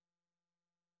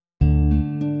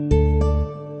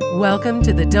Welcome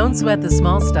to the Don't Sweat the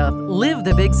Small Stuff, Live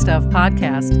the Big Stuff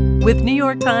podcast with New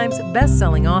York Times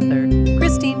bestselling author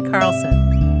Kristine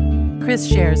Carlson. Chris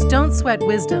shares don't sweat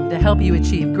wisdom to help you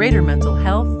achieve greater mental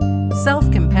health,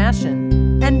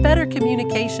 self-compassion, and better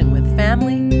communication with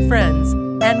family, friends,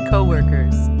 and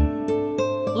coworkers.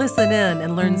 Listen in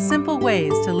and learn simple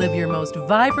ways to live your most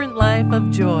vibrant life of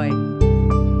joy.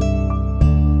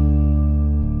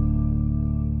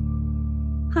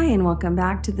 Hi, and welcome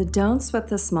back to the Don't Sweat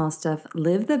the Small Stuff,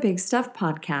 Live the Big Stuff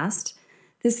podcast.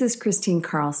 This is Kristine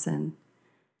Carlson.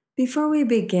 Before we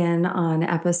begin on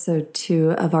episode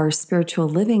 2 of our spiritual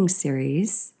living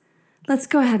series, let's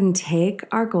go ahead and take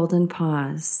our golden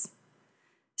pause.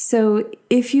 So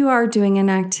if you are doing an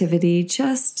activity,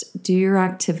 just do your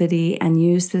activity and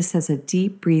use this as a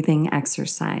deep breathing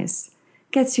exercise.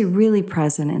 It gets you really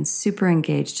present and super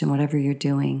engaged in whatever you're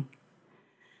doing.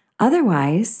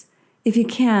 Otherwise, if you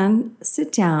can,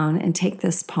 sit down and take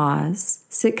this pause.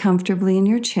 Sit comfortably in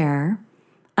your chair,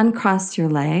 uncross your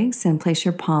legs and place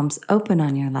your palms open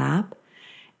on your lap.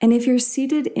 And if you're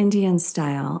seated Indian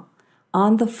style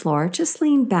on the floor, just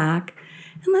lean back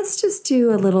and let's just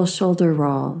do a little shoulder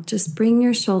roll. Just bring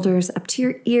your shoulders up to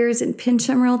your ears and pinch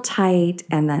them real tight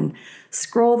and then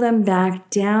scroll them back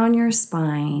down your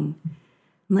spine.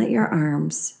 Let your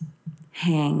arms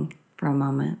hang for a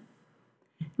moment.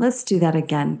 Let's do that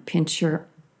again. Pinch your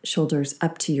shoulders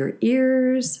up to your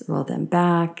ears, roll them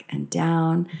back and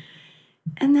down.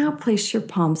 And now place your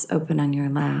palms open on your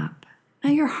lap. Now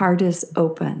your heart is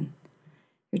open.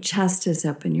 Your chest is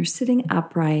open. You're sitting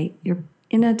upright. You're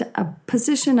in a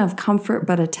position of comfort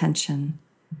but attention.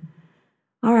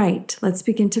 All right, let's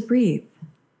begin to breathe.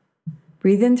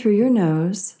 Breathe in through your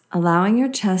nose, allowing your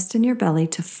chest and your belly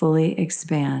to fully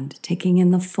expand, taking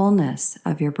in the fullness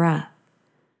of your breath.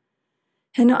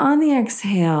 And on the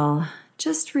exhale,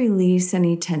 just release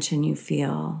any tension you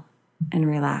feel and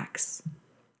relax.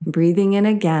 Breathing in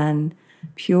again,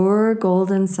 pure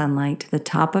golden sunlight to the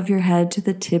top of your head, to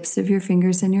the tips of your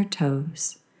fingers and your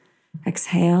toes.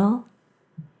 Exhale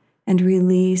and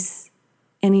release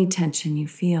any tension you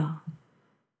feel.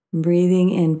 Breathing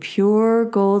in pure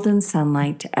golden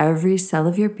sunlight to every cell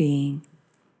of your being.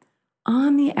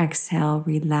 On the exhale,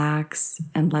 relax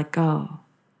and let go.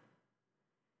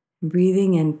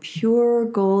 Breathing in pure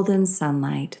golden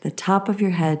sunlight to the top of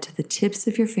your head, to the tips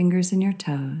of your fingers and your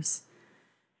toes.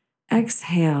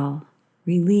 Exhale,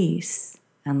 release,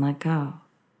 and let go.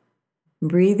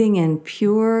 Breathing in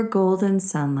pure golden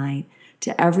sunlight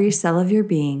to every cell of your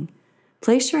being.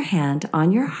 Place your hand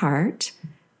on your heart,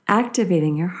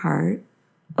 activating your heart,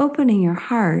 opening your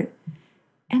heart,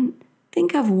 and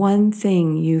think of one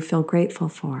thing you feel grateful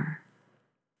for.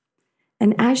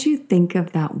 And as you think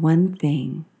of that one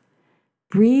thing,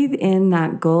 breathe in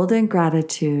that golden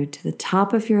gratitude to the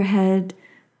top of your head,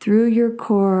 through your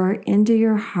core, into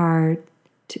your heart,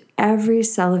 to every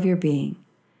cell of your being.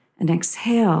 And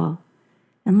exhale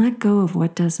and let go of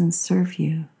what doesn't serve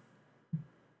you.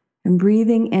 And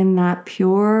breathing in that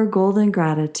pure golden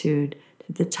gratitude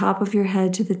to the top of your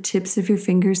head, to the tips of your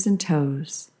fingers and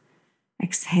toes.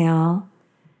 Exhale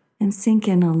and sink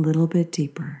in a little bit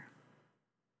deeper.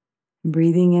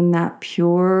 Breathing in that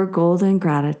pure golden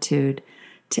gratitude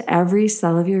to every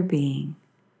cell of your being.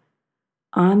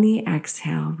 On the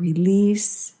exhale,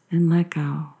 release and let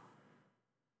go.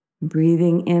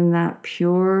 Breathing in that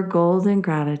pure golden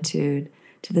gratitude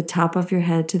to the top of your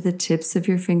head, to the tips of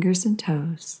your fingers and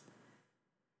toes.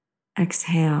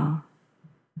 Exhale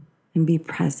and be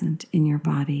present in your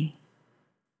body.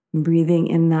 Breathing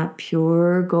in that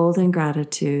pure golden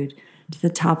gratitude to the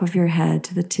top of your head,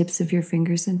 to the tips of your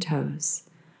fingers and toes.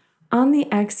 On the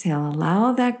exhale,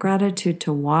 allow that gratitude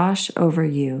to wash over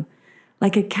you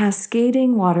like a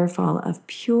cascading waterfall of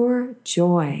pure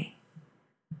joy.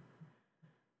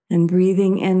 And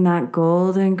breathing in that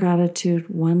golden gratitude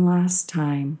one last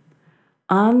time.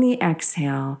 On the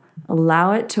exhale,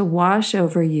 allow it to wash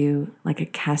over you like a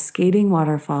cascading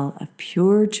waterfall of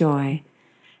pure joy,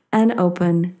 and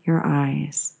open your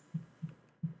eyes.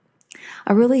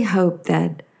 I really hope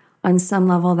that on some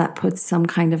level that puts some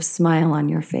kind of smile on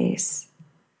your face.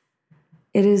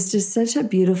 It is just such a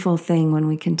beautiful thing when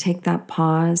we can take that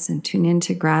pause and tune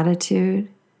into gratitude.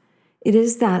 It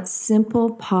is that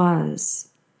simple pause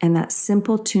and that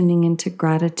simple tuning into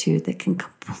gratitude that can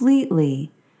completely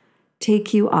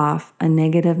take you off a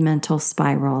negative mental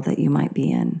spiral that you might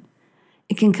be in.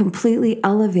 It can completely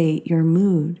elevate your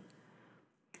mood.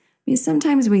 I mean,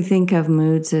 sometimes we think of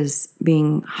moods as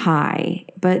being high,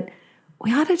 but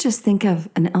we ought to just think of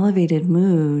an elevated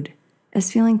mood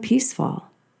as feeling peaceful.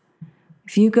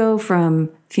 If you go from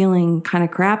feeling kind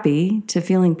of crappy to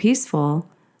feeling peaceful,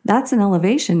 That's an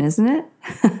elevation, isn't it?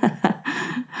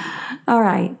 All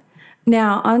right.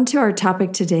 Now, on to our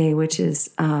topic today, which is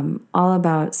all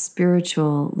about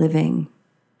spiritual living.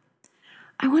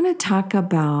 I want to talk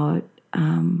about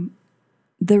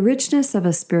the richness of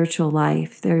a spiritual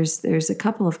life. There's a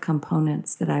couple of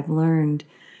components that I've learned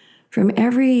from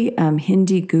every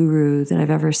Hindi guru that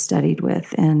I've ever studied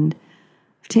with. And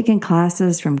I've taken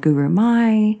classes from Guru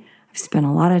Mai. I've spent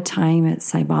a lot of time at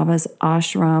Sai Baba's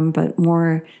ashram, but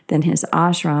more than his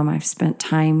ashram, I've spent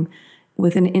time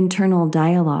with an internal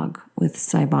dialogue with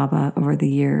Sai Baba over the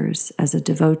years as a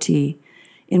devotee.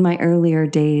 In my earlier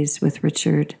days with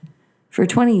Richard, for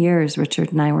 20 years,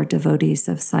 Richard and I were devotees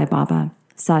of Sai Baba,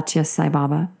 Satya Sai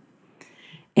Baba.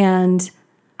 And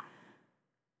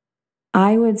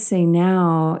I would say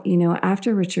now,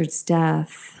 after Richard's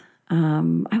death,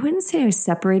 I wouldn't say I was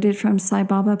separated from Sai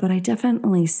Baba, but I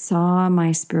definitely saw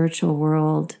my spiritual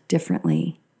world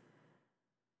differently.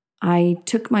 I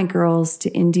took my girls to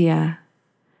India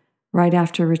right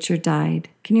after Richard died.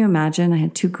 Can you imagine? I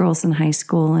had 2 girls in high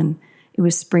school, and it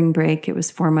was spring break. It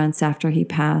was 4 months after he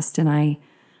passed, and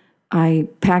I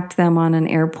packed them on an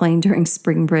airplane during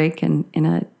spring break, and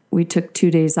we took 2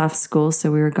 days off school,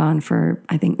 so we were gone for,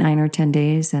 I think, 9 or 10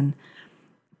 days, and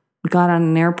we got on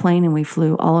an airplane and we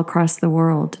flew all across the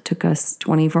world. It took us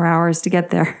 24 hours to get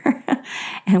there.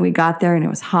 And we got there and it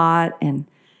was hot and,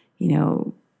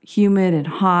 humid and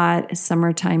hot,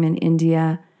 summertime in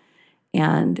India.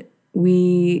 And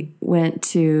we went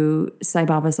to Sai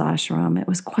Baba's ashram. It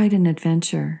was quite an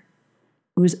adventure.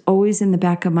 It was always in the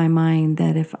back of my mind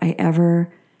that if I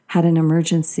ever had an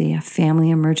emergency, a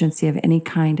family emergency of any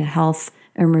kind, a health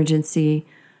emergency,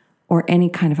 or any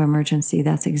kind of emergency,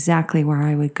 that's exactly where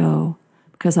I would go,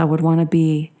 because I would want to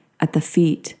be at the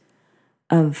feet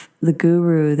of the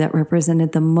guru that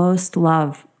represented the most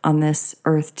love on this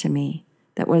earth to me,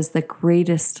 that was the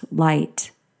greatest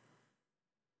light.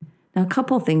 Now, a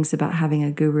couple things about having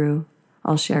a guru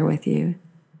I'll share with you.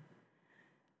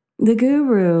 The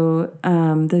guru,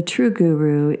 the true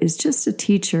guru, is just a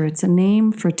teacher. It's a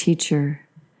name for teacher.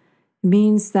 It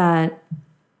means that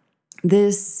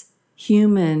this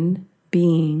human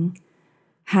being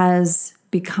has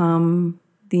become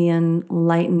the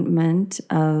enlightenment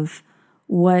of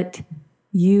what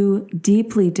you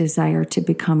deeply desire to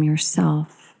become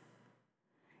yourself.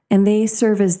 And they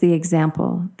serve as the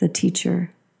example, the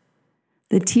teacher.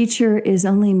 The teacher is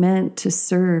only meant to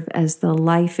serve as the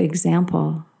life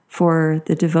example for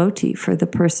the devotee, for the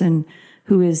person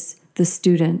who is the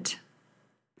student.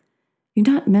 You're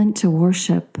not meant to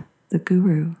worship the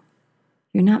guru.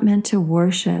 You're not meant to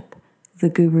worship the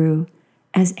guru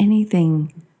as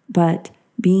anything but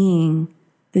being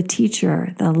the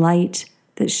teacher, the light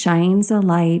that shines a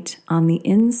light on the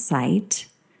insight,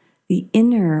 the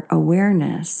inner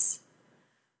awareness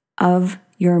of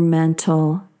your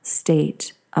mental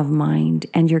state of mind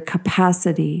and your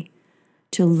capacity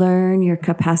to learn, your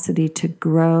capacity to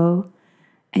grow,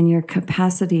 and your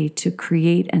capacity to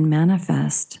create and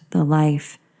manifest the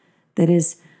life that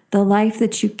is the life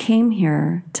that you came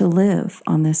here to live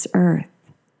on this earth.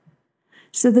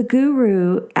 So the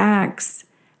guru acts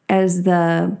as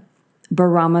the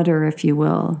barometer, if you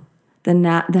will,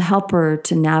 the helper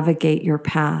to navigate your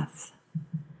path.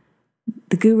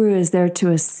 The guru is there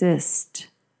to assist.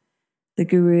 The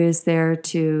guru is there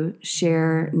to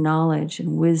share knowledge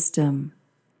and wisdom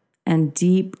and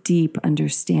deep, deep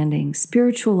understanding,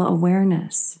 spiritual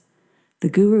awareness. The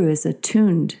guru is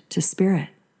attuned to spirit.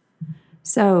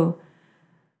 So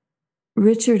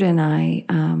Richard and I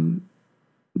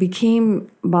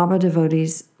became Baba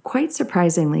devotees quite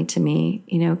surprisingly to me,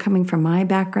 coming from my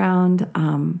background,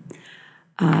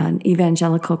 an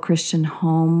evangelical Christian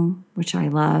home, which I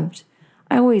loved.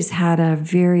 I always had a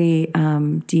very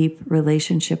deep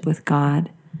relationship with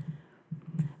God.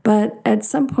 But at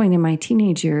some point in my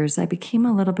teenage years, I became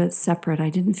a little bit separate. I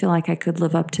didn't feel like I could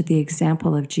live up to the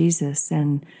example of Jesus.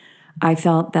 And I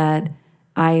felt that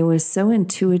I was so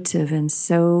intuitive and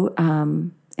so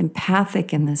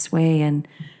empathic in this way and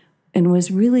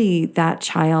was really that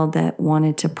child that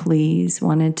wanted to please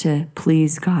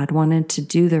God, wanted to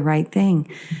do the right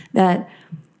thing, that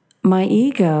my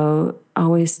ego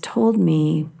always told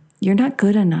me, you're not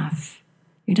good enough.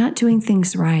 You're not doing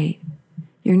things right.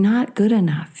 You're not good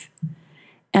enough.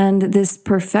 And this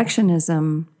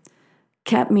perfectionism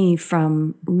kept me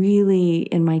from really,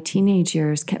 in my teenage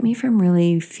years, kept me from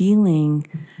really feeling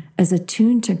as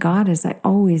attuned to God as I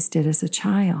always did as a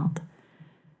child.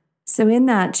 So in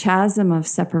that chasm of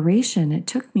separation, it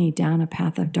took me down a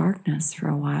path of darkness for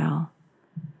a while.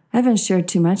 I haven't shared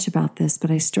too much about this,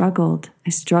 but I struggled. I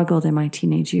struggled in my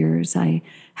teenage years. I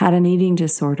had an eating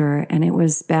disorder, and it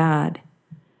was bad.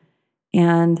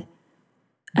 And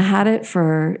I had it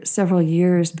for several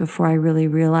years before I really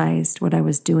realized what I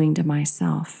was doing to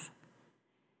myself.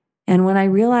 And when I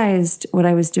realized what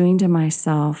I was doing to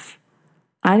myself,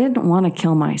 I didn't want to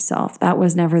kill myself. That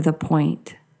was never the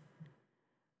point.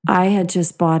 I had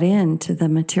just bought into the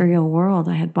material world.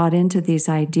 I had bought into these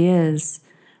ideas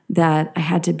that I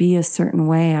had to be a certain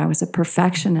way. I was a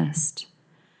perfectionist.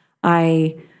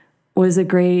 I was a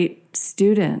great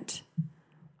student.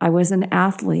 I was an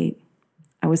athlete.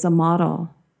 I was a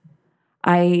model.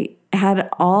 I had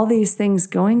all these things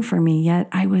going for me, yet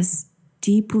I was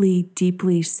deeply,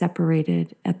 deeply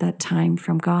separated at that time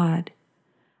from God.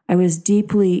 I was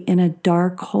deeply in a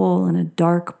dark hole, in a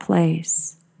dark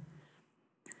place.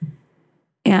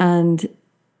 And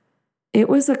it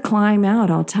was a climb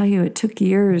out, I'll tell you. It took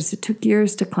years. It took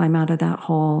years to climb out of that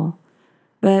hole.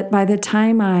 But by the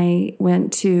time I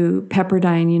went to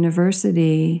Pepperdine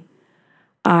University,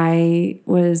 I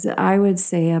would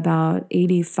say, about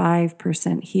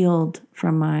 85% healed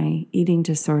from my eating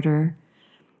disorder.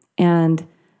 And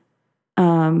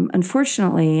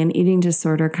unfortunately, an eating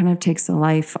disorder kind of takes a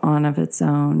life on of its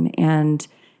own. And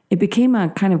it became a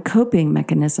kind of coping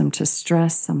mechanism to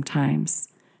stress sometimes,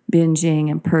 binging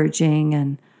and purging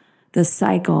and the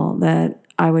cycle that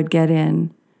I would get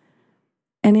in.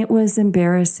 And it was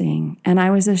embarrassing, and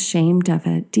I was ashamed of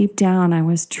it. Deep down, I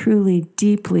was truly,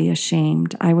 deeply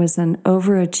ashamed. I was an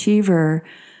overachiever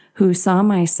who saw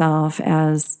myself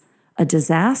as a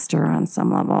disaster on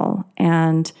some level.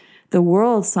 And the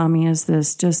world saw me as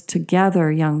this just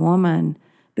together young woman.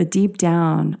 But deep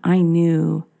down, I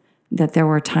knew that there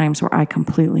were times where I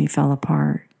completely fell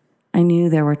apart. I knew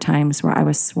there were times where I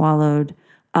was swallowed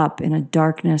up in a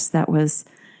darkness that was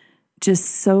just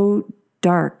so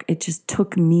dark. It just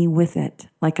took me with it,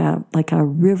 like a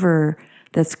river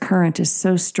that's current is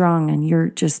so strong and you're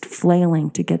just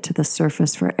flailing to get to the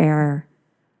surface for air.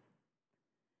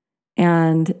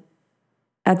 And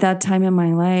at that time in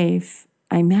my life,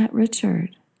 I met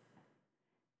Richard.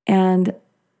 And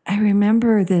I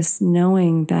remember this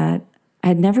knowing that I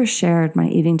had never shared my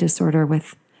eating disorder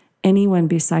with anyone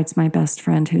besides my best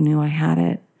friend who knew I had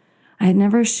it. I had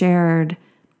never shared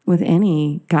with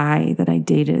any guy that I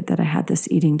dated that I had this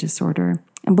eating disorder.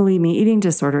 And believe me, eating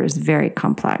disorder is very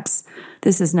complex.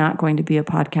 This is not going to be a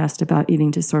podcast about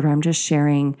eating disorder. I'm just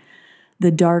sharing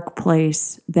the dark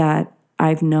place that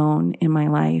I've known in my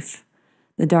life,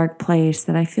 the dark place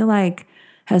that I feel like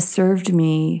has served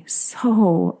me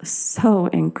so, so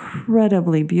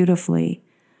incredibly beautifully.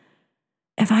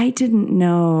 If I didn't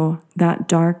know that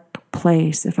dark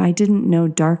place, if I didn't know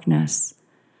darkness,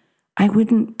 I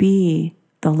wouldn't be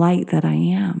the light that I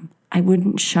am. I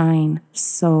wouldn't shine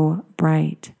so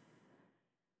bright.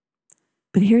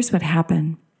 But here's what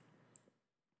happened.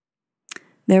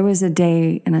 There was a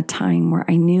day and a time where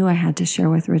I knew I had to share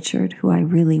with Richard who I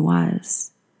really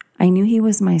was. I knew he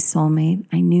was my soulmate.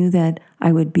 I knew that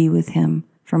I would be with him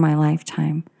for my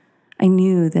lifetime. I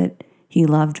knew that he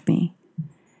loved me.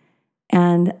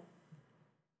 And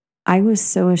I was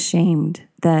so ashamed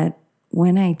that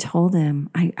when I told him,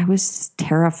 I was just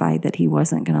terrified that he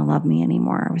wasn't going to love me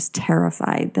anymore. I was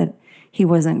terrified that he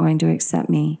wasn't going to accept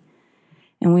me.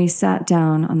 And we sat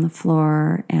down on the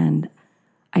floor and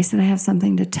I said, I have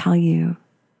something to tell you.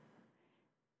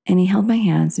 And he held my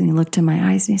hands and he looked in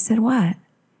my eyes and he said, what?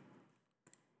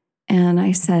 And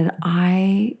I said,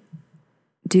 I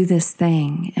do this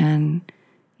thing. And,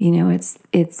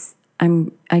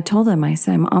 I told him, I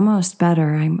said, I'm almost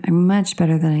better. I'm much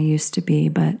better than I used to be,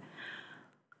 but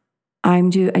I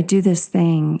do this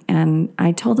thing. And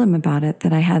I told him about it,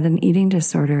 that I had an eating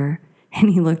disorder. And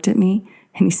he looked at me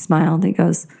and he smiled. He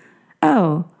goes,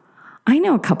 oh, I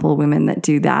know a couple of women that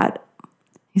do that.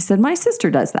 He said, my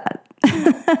sister does that.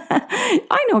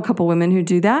 I know a couple of women who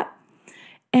do that.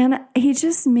 And he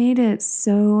just made it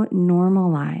so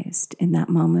normalized in that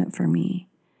moment for me.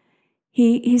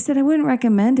 He said, I wouldn't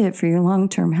recommend it for your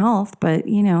long-term health, but,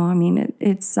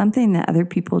 it's something that other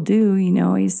people do.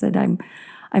 He said,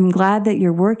 I'm glad that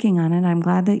you're working on it. I'm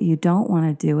glad that you don't want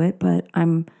to do it, but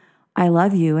I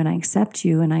love you and I accept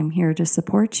you and I'm here to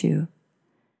support you.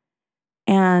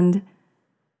 And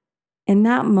in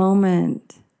that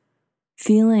moment,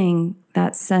 feeling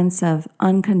that sense of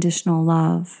unconditional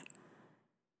love,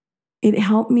 it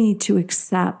helped me to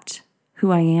accept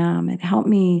who I am. It helped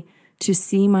me to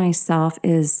see myself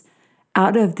as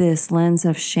out of this lens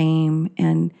of shame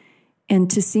and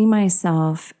to see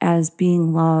myself as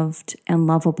being loved and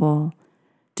lovable,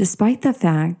 despite the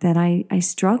fact that I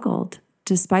struggled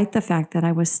despite the fact that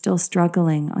I was still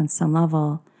struggling on some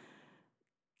level,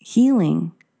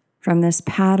 healing from this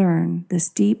pattern, this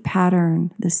deep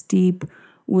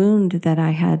wound that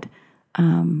I had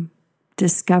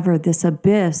discovered, this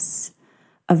abyss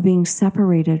of being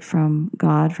separated from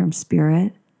God, from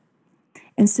Spirit.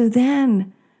 And so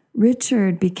then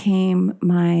Richard became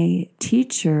my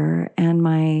teacher and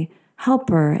my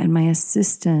helper and my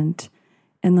assistant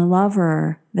and the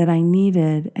lover that I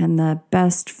needed and the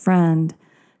best friend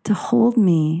to hold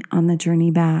me on the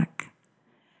journey back.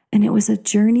 And it was a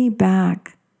journey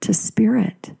back to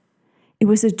Spirit. It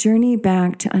was a journey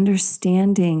back to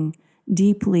understanding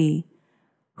deeply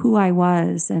who I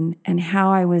was and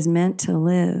how I was meant to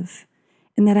live,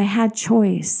 and that I had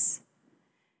choice.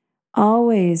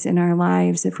 Always in our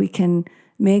lives, if we can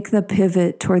make the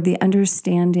pivot toward the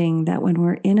understanding that when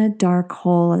we're in a dark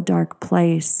hole, a dark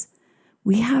place,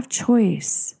 we have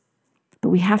choice, but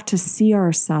we have to see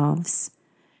ourselves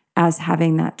as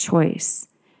having that choice.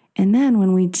 And then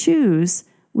when we choose,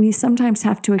 we sometimes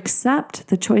have to accept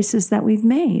the choices that we've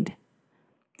made.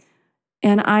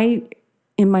 And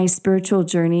in my spiritual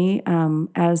journey,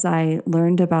 as I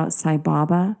learned about Sai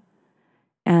Baba,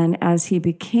 and as he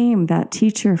became that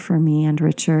teacher for me and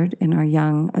Richard in our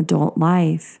young adult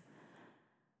life,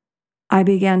 I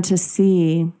began to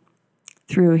see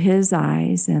through his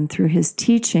eyes and through his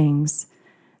teachings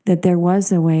that there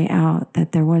was a way out,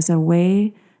 that there was a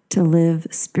way to live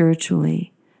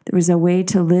spiritually. There was a way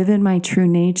to live in my true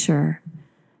nature,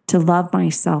 to love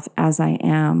myself as I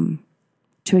am,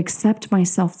 to accept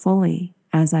myself fully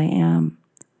as I am,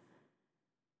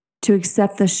 to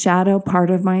accept the shadow part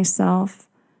of myself,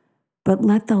 but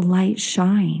let the light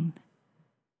shine.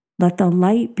 Let the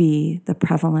light be the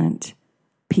prevalent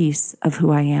piece of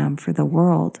who I am for the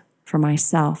world, for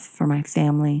myself, for my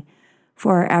family,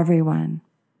 for everyone.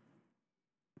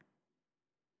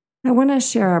 I want to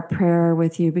share a prayer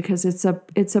with you because it's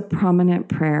a prominent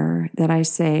prayer that I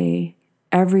say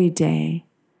every day,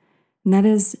 and that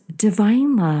is,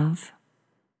 divine love,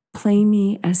 play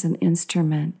me as an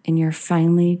instrument in your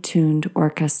finely tuned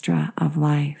orchestra of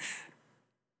life.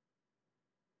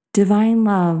 Divine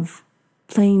love,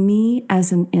 play me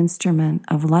as an instrument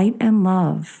of light and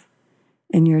love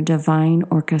in your divine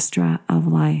orchestra of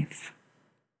life.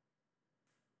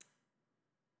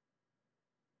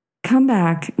 Come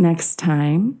back next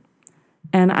time,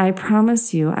 and I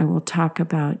promise you I will talk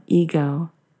about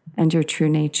ego and your true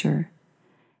nature,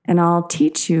 and I'll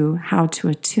teach you how to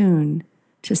attune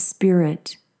to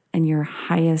Spirit and your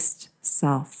highest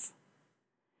self.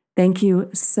 Thank you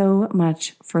so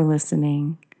much for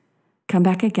listening. Come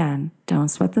back again. Don't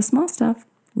sweat the small stuff.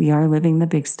 We are living the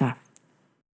big stuff.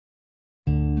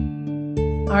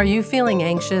 Are you feeling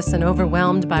anxious and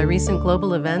overwhelmed by recent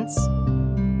global events?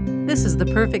 This is the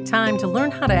perfect time to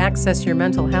learn how to access your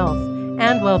mental health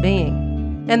and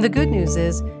well-being. And the good news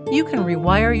is, you can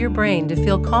rewire your brain to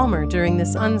feel calmer during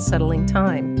this unsettling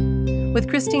time. With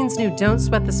Christine's new Don't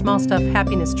Sweat the Small Stuff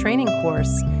happiness training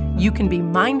course, you can be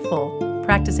mindful,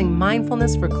 practicing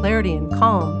mindfulness for clarity and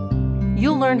calm.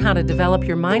 You'll learn how to develop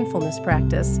your mindfulness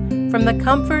practice from the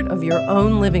comfort of your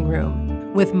own living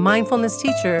room with mindfulness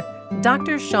teacher,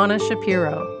 Dr. Shauna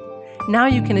Shapiro. Now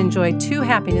you can enjoy 2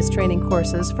 happiness training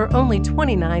courses for only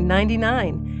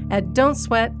 $29.99 at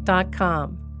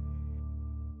don'tsweat.com.